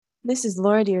This is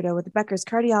Laura Dyrda with the Becker's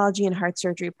Cardiology and Heart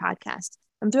Surgery podcast.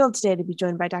 I'm thrilled today to be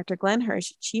joined by Dr. Glenn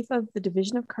Hirsch, Chief of the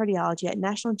Division of Cardiology at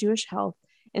National Jewish Health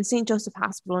and St. Joseph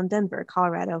Hospital in Denver,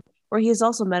 Colorado, where he is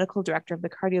also Medical Director of the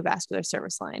Cardiovascular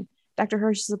Service Line. Dr.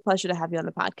 Hirsch, it's a pleasure to have you on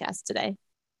the podcast today.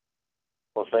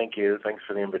 Well, thank you. Thanks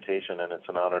for the invitation, and it's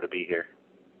an honor to be here.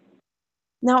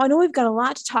 Now, I know we've got a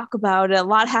lot to talk about, a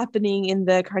lot happening in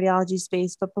the cardiology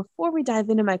space, but before we dive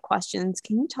into my questions,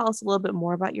 can you tell us a little bit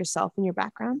more about yourself and your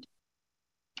background?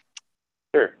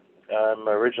 Sure. I'm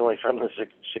originally from the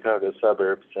Chicago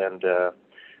suburbs and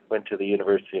went to the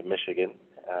University of Michigan.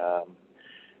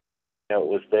 It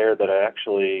was there that I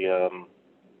actually ended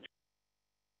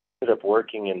up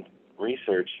working in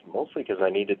research, mostly because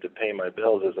I needed to pay my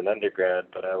bills as an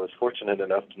undergrad, but I was fortunate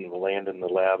enough to land in the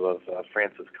lab of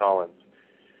Francis Collins,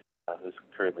 who's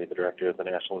currently the director of the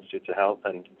National Institutes of Health,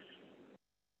 and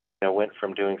went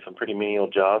from doing some pretty menial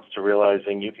jobs to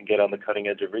realizing you can get on the cutting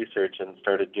edge of research, and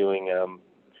started doing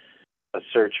a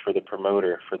search for the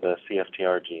promoter for the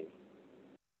CFTR gene.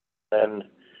 Then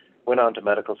went on to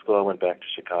medical school. I went back to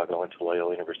Chicago, went to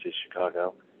Loyola University of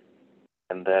Chicago,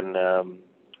 and then I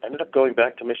ended up going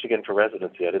back to Michigan for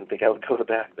residency. I didn't think I would go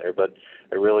back there, but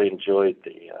I really enjoyed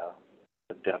the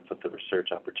depth of the research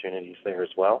opportunities there as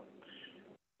well.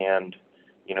 And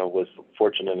was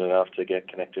fortunate enough to get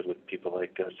connected with people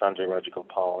like Sanjay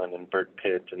Rajagopal and Bert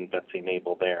Pitt and Betsy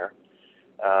Nabel there.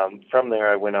 From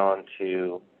there, I went on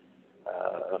to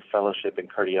a fellowship in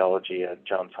cardiology at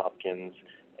Johns Hopkins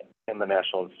and the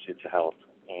National Institutes of Health,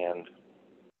 and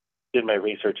did my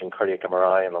research in cardiac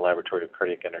MRI in the Laboratory of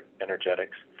Cardiac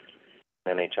Energetics,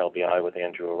 NHLBI with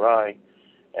Andrew Arai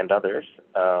and others,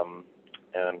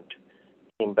 and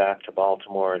came back to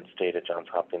Baltimore and stayed at Johns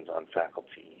Hopkins on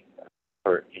faculty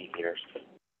for 8 years.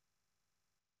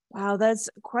 Wow, that's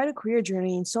quite a career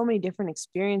journey and so many different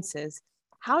experiences.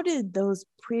 How did those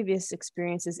previous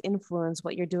experiences influence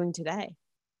what you're doing today?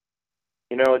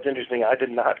 It's interesting. I did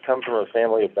not come from a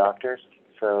family of doctors,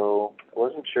 so I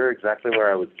wasn't sure exactly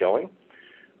where I was going.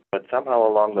 But somehow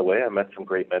along the way, I met some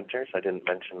great mentors. I didn't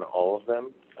mention all of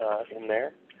them in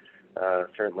there.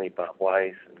 Certainly Bob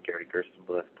Weiss and Gary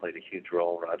Gerstenblith played a huge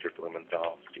role, Roger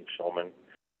Blumenthal, Steve Schulman.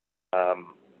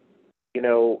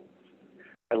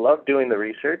 I loved doing the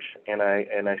research, and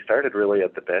I started really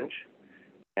at the bench,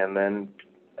 and then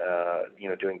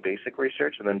doing basic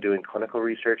research, and then doing clinical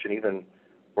research, and even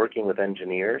working with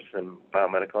engineers and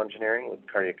biomedical engineering with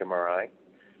cardiac MRI,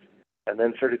 and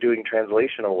then started doing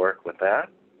translational work with that.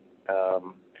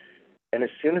 And as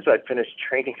soon as I finished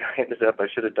training, I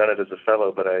should have done it as a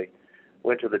fellow, but I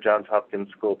went to the Johns Hopkins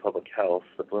School of Public Health,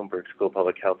 the Bloomberg School of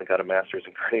Public Health, and got a master's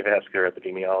in cardiovascular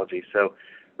epidemiology. So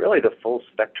really the full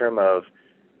spectrum of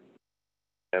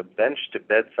bench to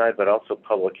bedside, but also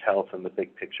public health and the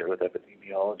big picture with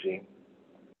epidemiology.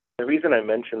 The reason I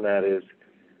mention that is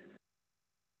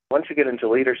once you get into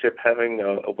leadership, having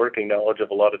a working knowledge of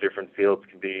a lot of different fields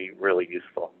can be really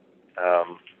useful.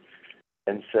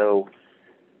 And so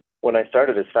when I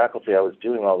started as faculty, I was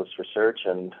doing all this research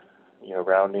and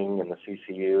rounding in the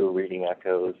CCU, reading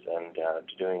echoes, and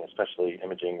doing especially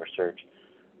imaging research.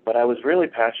 But I was really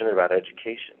passionate about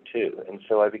education too, and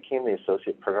so I became the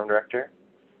associate program director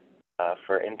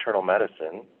for internal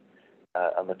medicine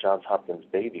on the Johns Hopkins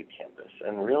Bayview campus,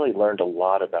 and really learned a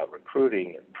lot about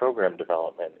recruiting and program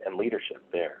development and leadership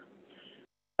there.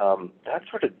 That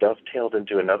sort of dovetailed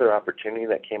into another opportunity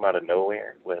that came out of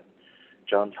nowhere with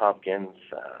Johns Hopkins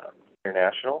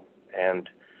International, and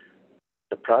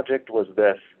the project was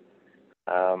this.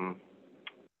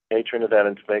 Trinidad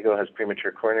and Tobago has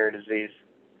premature coronary disease.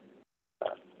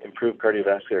 Improve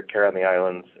cardiovascular care on the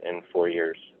islands in 4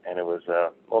 years, and it was a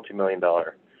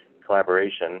multi-million-dollar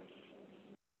collaboration.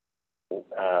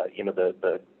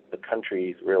 The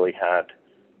countries really had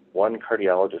one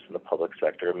cardiologist in the public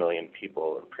sector, 1 million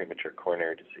people in premature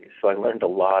coronary disease. So I learned a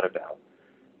lot about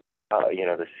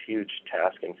this huge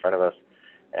task in front of us.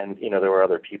 And, there were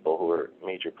other people who were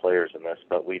major players in this,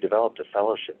 but we developed a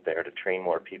fellowship there to train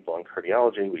more people in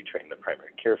cardiology. We trained the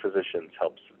primary care physicians,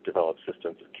 helped develop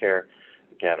systems of care.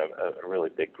 Again, a really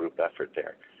big group effort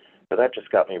there. So that just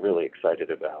got me really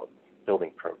excited about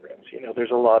building programs.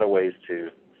 There's a lot of ways to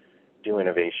do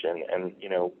innovation, and,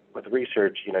 with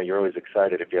research, you're always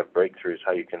excited if you have breakthroughs,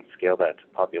 how you can scale that to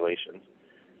populations.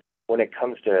 When it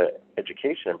comes to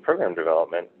education and program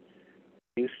development,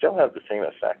 you still have the same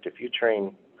effect. If you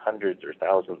train hundreds or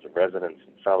thousands of residents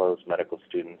and fellows, medical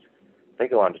students, they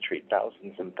go on to treat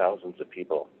thousands and thousands of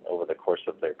people over the course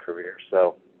of their career.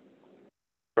 So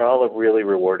they're all really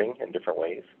rewarding in different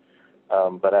ways.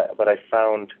 But I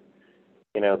found,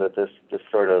 that this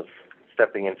sort of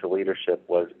stepping into leadership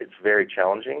it's very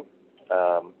challenging.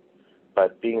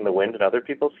 But being the wind in other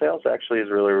people's sails actually is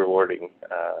really rewarding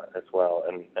as well.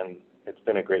 And it's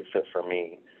been a great fit for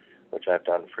me, which I've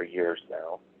done for years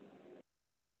now.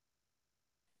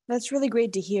 That's really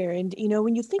great to hear. And,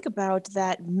 when you think about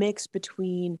that mix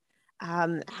between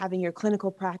having your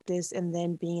clinical practice and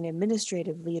then being an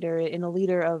administrative leader and a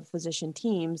leader of physician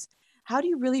teams, how do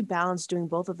you really balance doing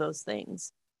both of those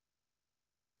things?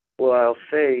 Well, I'll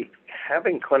say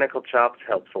having clinical chops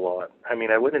helps a lot. I mean,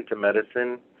 I went into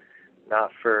medicine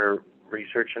not for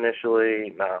research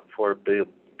initially, not for being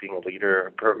a leader or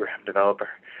a program developer.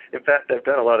 In fact, I've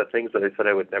done a lot of things that I said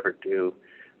I would never do.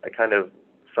 I kind of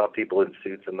saw people in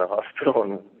suits in the hospital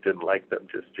and didn't like them,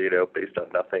 just, based on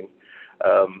nothing.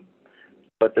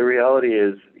 But the reality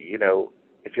is,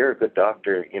 if you're a good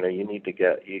doctor, you need to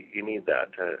get, you need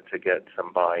that to get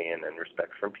some buy-in and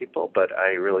respect from people. But I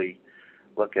really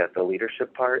look at the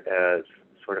leadership part as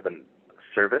sort of a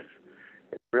service.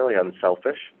 It's really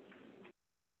unselfish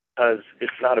because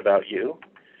it's not about you.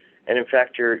 And in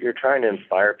fact, you're trying to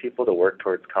inspire people to work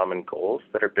towards common goals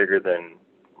that are bigger than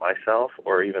myself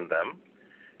or even them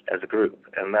as a group.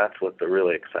 And that's what the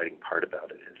really exciting part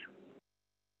about it is.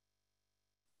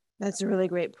 That's a really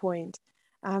great point.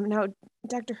 Now,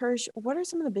 Dr. Hirsch, what are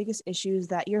some of the biggest issues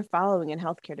that you're following in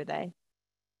healthcare today?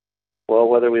 Well,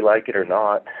 whether we like it or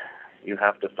not, you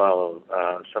have to follow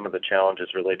some of the challenges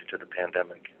related to the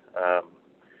pandemic.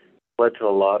 Led to a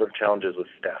lot of challenges with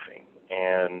staffing.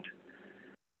 And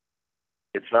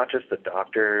it's not just the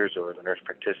doctors or the nurse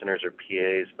practitioners or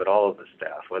PAs, but all of the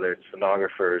staff, whether it's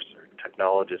sonographers or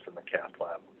technologists in the cath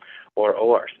lab or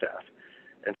OR staff.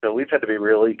 And so we've had to be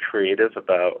really creative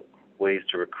about ways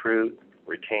to recruit,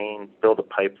 retain, build a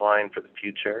pipeline for the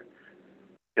future.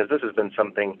 Because this has been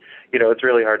something, it's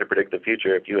really hard to predict the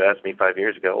future. If you asked me 5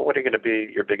 years ago, well, what are going to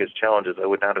be your biggest challenges? I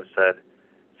would not have said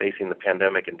facing the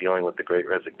pandemic and dealing with the Great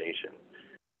Resignation.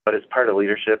 But as part of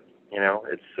leadership,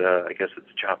 I guess it's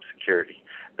job security.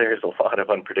 There's a lot of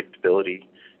unpredictability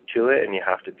to it, and you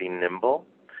have to be nimble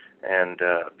and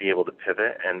be able to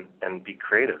pivot and be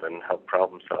creative and help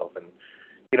problem solve. And,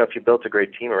 if you built a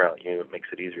great team around you, it makes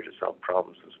it easier to solve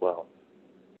problems as well.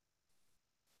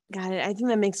 Got it. I think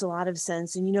that makes a lot of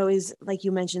sense. And, is, like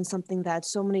you mentioned, something that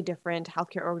so many different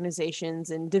healthcare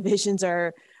organizations and divisions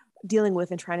are dealing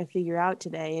with and trying to figure out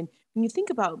today. And when you think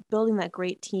about building that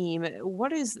great team,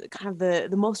 what is kind of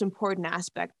the most important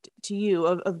aspect to you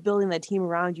of building that team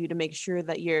around you to make sure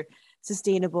that you're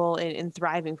sustainable and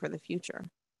thriving for the future?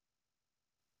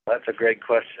 That's a great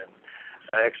question.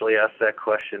 I actually asked that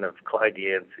question of Clyde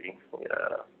Yancey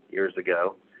years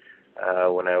ago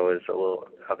when I was a little,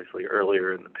 obviously,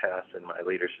 earlier in the past in my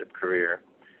leadership career.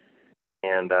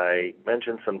 And I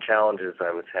mentioned some challenges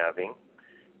I was having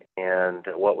and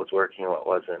what was working and what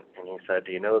wasn't. And he said,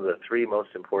 do you know the three most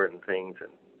important things in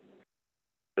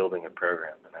building a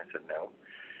program? And I said, no.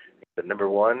 He said, number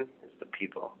one is the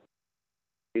people.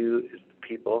 Two is the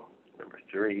people. Number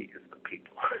three is the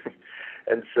people.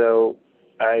 And so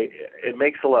it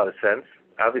makes a lot of sense.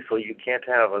 Obviously, you can't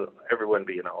have everyone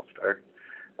be an all-star.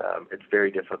 It's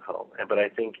very difficult. But I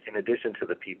think in addition to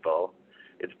the people,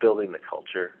 it's building the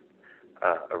culture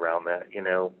around that.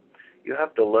 You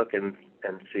have to look and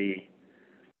see,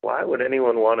 why would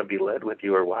anyone want to be led with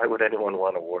you, or why would anyone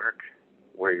want to work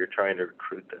where you're trying to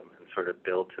recruit them and sort of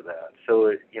build to that?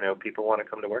 So, people want to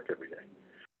come to work every day.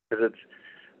 Because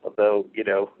although,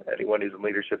 anyone who's in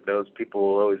leadership knows people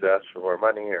will always ask for more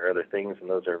money or other things, and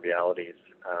those are realities.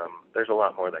 There's a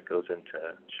lot more that goes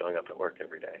into showing up at work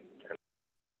every day.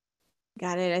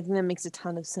 Got it. I think that makes a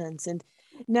ton of sense. And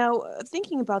now,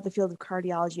 thinking about the field of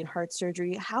cardiology and heart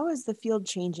surgery, how is the field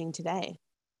changing today?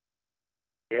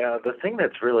 Yeah, the thing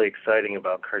that's really exciting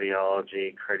about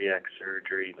cardiology, cardiac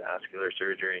surgery, vascular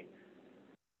surgery,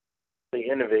 the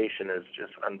innovation is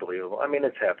just unbelievable. I mean,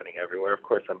 it's happening everywhere. Of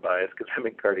course, I'm biased because I'm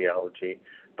in cardiology,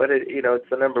 but it's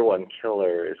the number one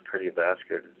killer is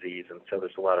cardiovascular disease, and so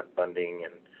there's a lot of funding,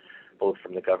 and both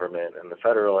from the government and the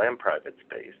federal and private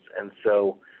space. And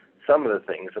so some of the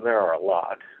things, and there are a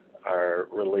lot, are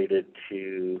related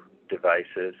to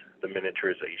devices, the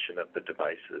miniaturization of the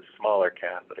devices, smaller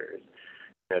catheters,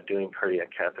 doing cardiac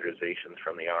catheterizations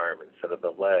from the arm instead of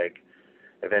the leg.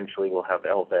 Eventually, we'll have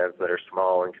LVADs that are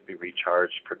small and can be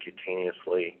recharged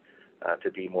percutaneously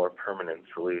to be more permanent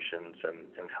solutions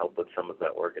and help with some of the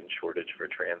organ shortage for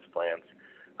transplants.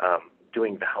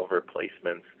 Doing valve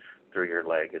replacements through your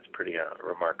leg is pretty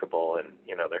remarkable, and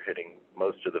they're hitting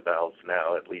most of the valves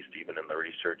now, at least even in the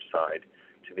research side,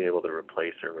 to be able to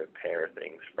replace or repair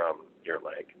things from your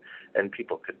leg. And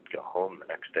people could go home the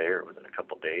next day or within a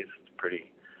couple of days. It's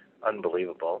pretty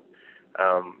unbelievable.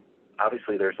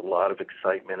 Obviously, there's a lot of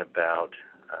excitement about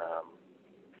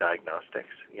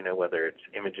diagnostics, whether it's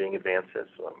imaging advances.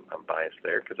 So I'm biased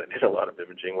there because I did a lot of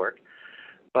imaging work.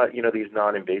 But, these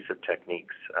non-invasive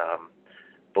techniques,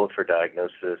 both for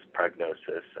diagnosis,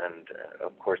 prognosis, and,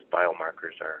 of course,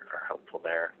 biomarkers are helpful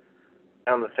there.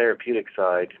 On the therapeutic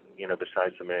side,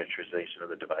 besides the miniaturization of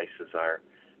the devices, are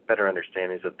better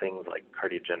understandings of things like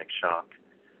cardiogenic shock.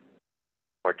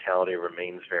 Mortality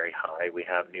remains very high. We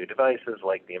have new devices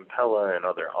like the Impella and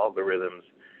other algorithms,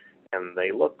 and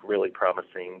they look really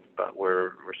promising, but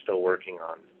we're still working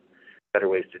on better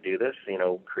ways to do this,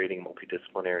 creating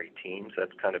multidisciplinary teams.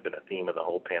 That's kind of been a theme of the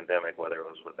whole pandemic, whether it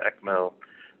was with ECMO,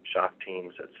 shock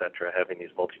teams, et cetera. Having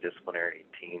these multidisciplinary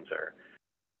teams are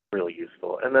really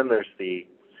useful. And then there's the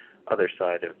other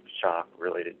side of shock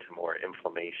related to more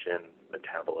inflammation,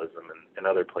 metabolism, and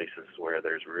other places where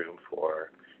there's room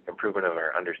for improvement of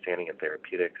our understanding of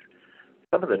therapeutics.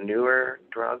 Some of the newer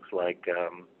drugs, like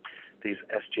these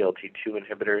SGLT2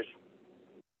 inhibitors,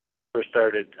 first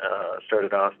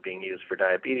started off being used for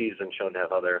diabetes and shown to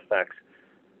have other effects.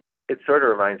 It sort of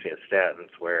reminds me of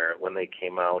statins, where when they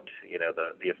came out,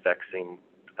 the effects seemed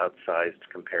outsized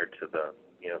compared to the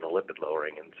lipid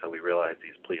lowering, and so we realized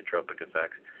these pleiotropic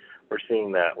effects. We're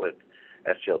seeing that with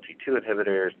SGLT2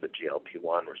 inhibitors, the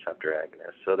GLP-1 receptor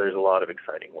agonists. So there's a lot of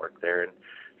exciting work there, and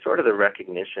sort of the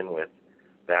recognition with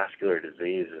vascular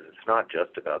disease is it's not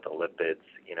just about the lipids.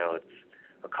 It's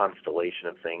a constellation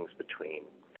of things between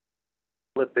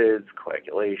lipids,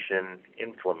 coagulation,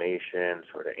 inflammation,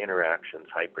 sort of interactions,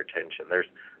 hypertension.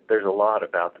 There's a lot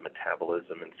about the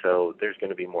metabolism, and so there's going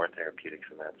to be more therapeutics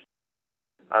in that.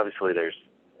 Obviously, there's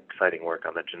exciting work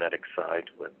on the genetic side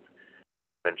with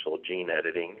eventual gene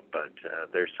editing, but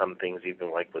there's some things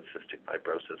even like with cystic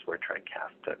fibrosis where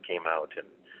Trikafta came out, and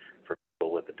for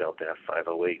people with the Delta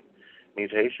F508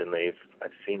 mutation,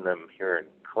 I've seen them here in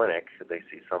clinic. They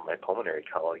see some of my pulmonary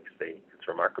colleagues. It's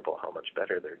remarkable how much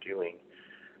better they're doing.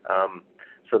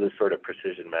 So this sort of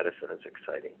precision medicine is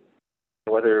exciting.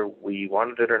 Whether we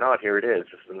wanted it or not, here it is.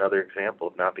 This is another example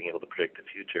of not being able to predict the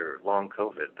future. Long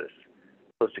COVID, this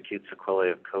post-acute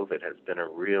sequelae of COVID has been a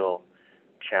real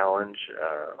challenge.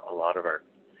 A lot of our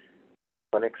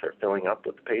clinics are filling up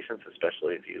with patients,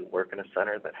 especially if you work in a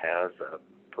center that has a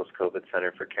post-COVID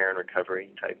center for care and recovery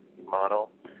type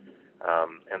model.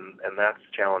 And that's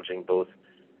challenging, both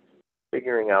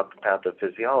figuring out the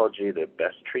pathophysiology, the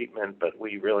best treatment, but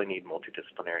we really need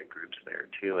multidisciplinary groups there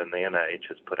too. And the NIH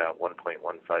has put out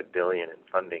 $1.15 billion in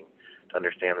funding to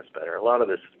understand this better. A lot of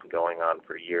this has been going on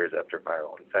for years after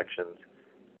viral infections.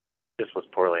 This was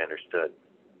poorly understood.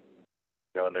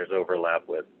 And there's overlap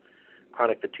with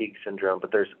chronic fatigue syndrome,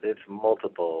 but it's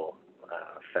multiple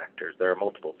factors. There are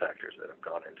multiple factors that have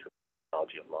gone into the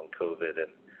biology of long COVID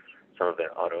and some of the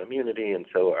autoimmunity. And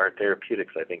so our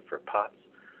therapeutics, I think, for POTS,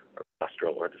 or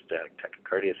postural orthostatic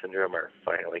tachycardia syndrome, are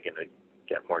finally going to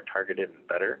get more targeted and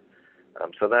better.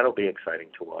 So that'll be exciting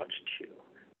to watch too.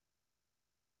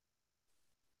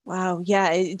 Wow.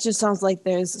 Yeah, it just sounds like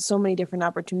there's so many different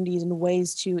opportunities and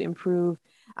ways to improve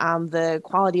the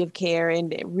quality of care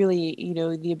and really,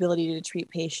 the ability to treat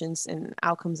patients and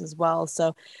outcomes as well.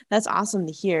 So that's awesome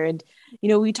to hear. And,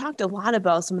 we talked a lot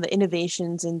about some of the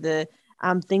innovations and the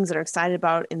things that are excited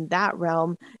about in that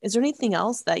realm. Is there anything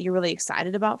else that you're really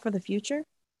excited about for the future?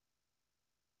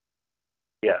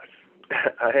 Yes,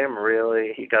 I am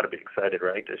really, you got to be excited,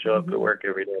 right, to show up to work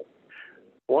every day.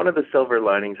 One of the silver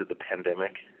linings of the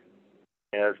pandemic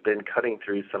has been cutting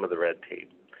through some of the red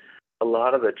tape. A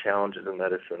lot of the challenges in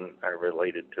medicine are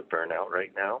related to burnout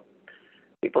right now.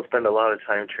 People spend a lot of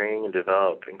time training and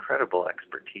develop incredible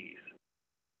expertise.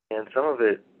 And some of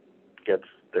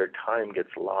their time gets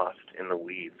lost in the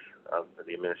weeds of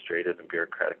the administrative and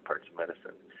bureaucratic parts of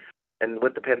medicine. And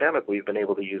with the pandemic, we've been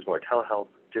able to use more telehealth,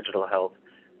 digital health.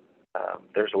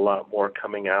 There's a lot more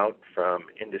coming out from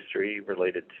industry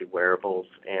related to wearables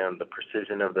and the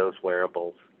precision of those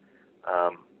wearables.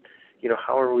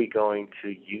 How are we going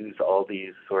to use all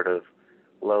these sort of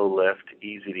low-lift,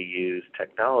 easy-to-use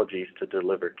technologies to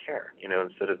deliver care?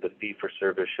 Instead of the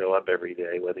fee-for-service show up every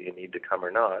day, whether you need to come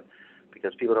or not,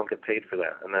 because people don't get paid for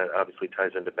that. And that obviously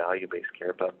ties into value-based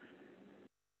care. But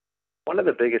one of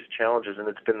the biggest challenges, and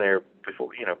it's been there before,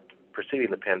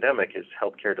 preceding the pandemic, is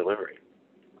healthcare delivery.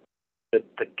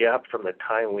 The gap from the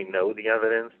time we know the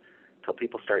evidence till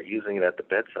people start using it at the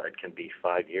bedside can be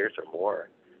 5 years or more.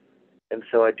 And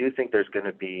so I do think there's going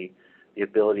to be the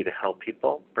ability to help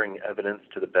people bring evidence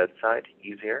to the bedside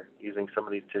easier using some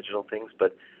of these digital things.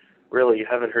 But really, you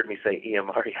haven't heard me say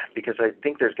EMR yet, because I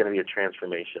think there's going to be a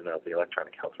transformation of the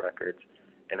electronic health records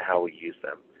and how we use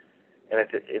them. And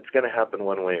it's going to happen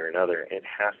one way or another. It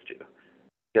has to.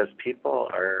 Because people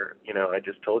are, I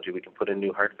just told you we can put in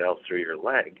new heart valves through your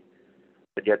leg,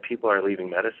 but yet people are leaving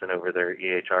medicine over their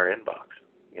EHR inbox.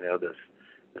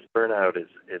 This burnout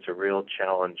is a real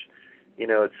challenge.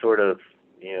 It's sort of,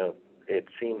 it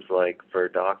seems like for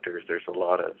doctors there's a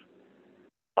lot of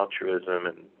altruism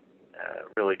and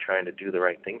really trying to do the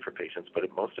right thing for patients, but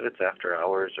most of it's after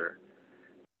hours or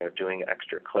doing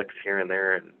extra clicks here and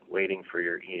there and waiting for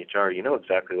your EHR. You know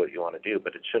exactly what you want to do,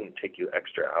 but it shouldn't take you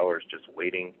extra hours just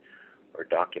waiting or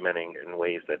documenting in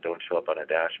ways that don't show up on a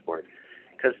dashboard.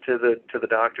 Because to the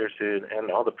doctors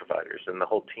and all the providers and the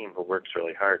whole team who works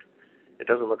really hard, it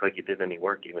doesn't look like you did any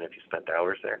work even if you spent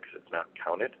hours there because it's not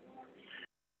counted.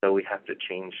 So we have to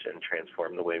change and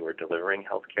transform the way we're delivering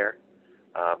healthcare.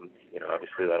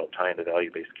 Obviously that'll tie into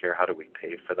value-based care. How do we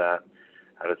pay for that?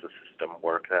 How does the system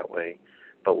work that way?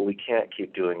 But what we can't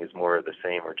keep doing is more of the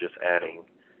same or just adding,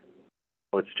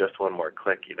 it's just one more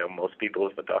click. Most people,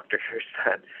 if a doctor hears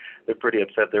that, they're pretty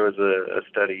upset. There was a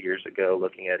study years ago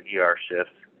looking at ER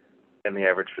shifts, and the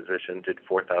average physician did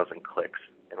 4,000 clicks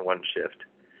in one shift.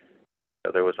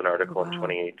 So there was an article in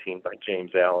 2018 by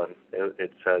James Allen.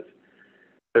 It says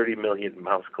 30 million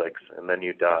mouse clicks, and then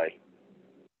you die.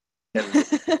 And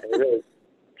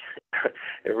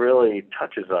it really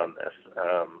touches on this.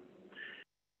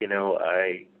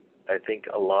 I think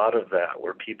a lot of that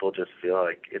where people just feel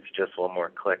like it's just one more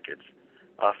click. It's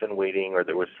often waiting, or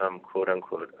there was some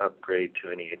quote-unquote upgrade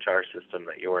to an EHR system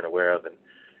that you weren't aware of. And,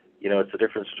 it's the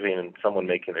difference between someone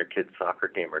making their kid's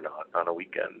soccer game or not on a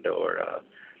weekend or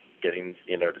getting,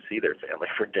 to see their family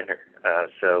for dinner.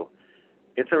 So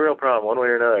it's a real problem. One way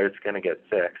or another, it's going to get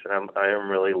fixed. And I am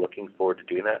really looking forward to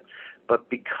doing that. But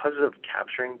because of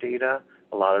capturing data,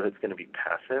 a lot of it's going to be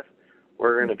passive.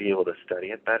 We're going to be able to study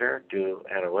it better, do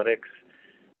analytics,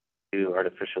 do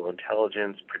artificial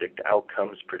intelligence, predict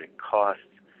outcomes, predict costs,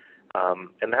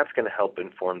 and that's going to help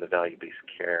inform the value-based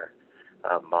care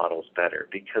models better.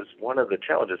 Because one of the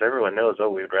challenges, everyone knows,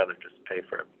 we would rather just pay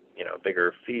for a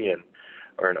bigger fee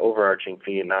or an overarching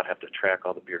fee and not have to track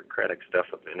all the bureaucratic stuff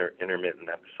of intermittent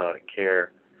episodic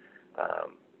care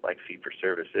like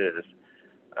fee-for-service is.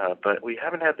 But we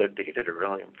haven't had the data to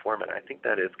really inform it. I think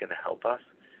that is going to help us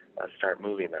start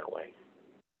moving that way.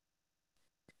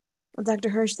 Well, Dr.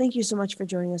 Hirsch, thank you so much for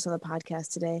joining us on the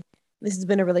podcast today. This has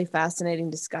been a really fascinating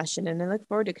discussion, and I look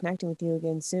forward to connecting with you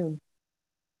again soon.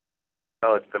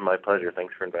 Oh, it's been my pleasure.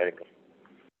 Thanks for inviting me.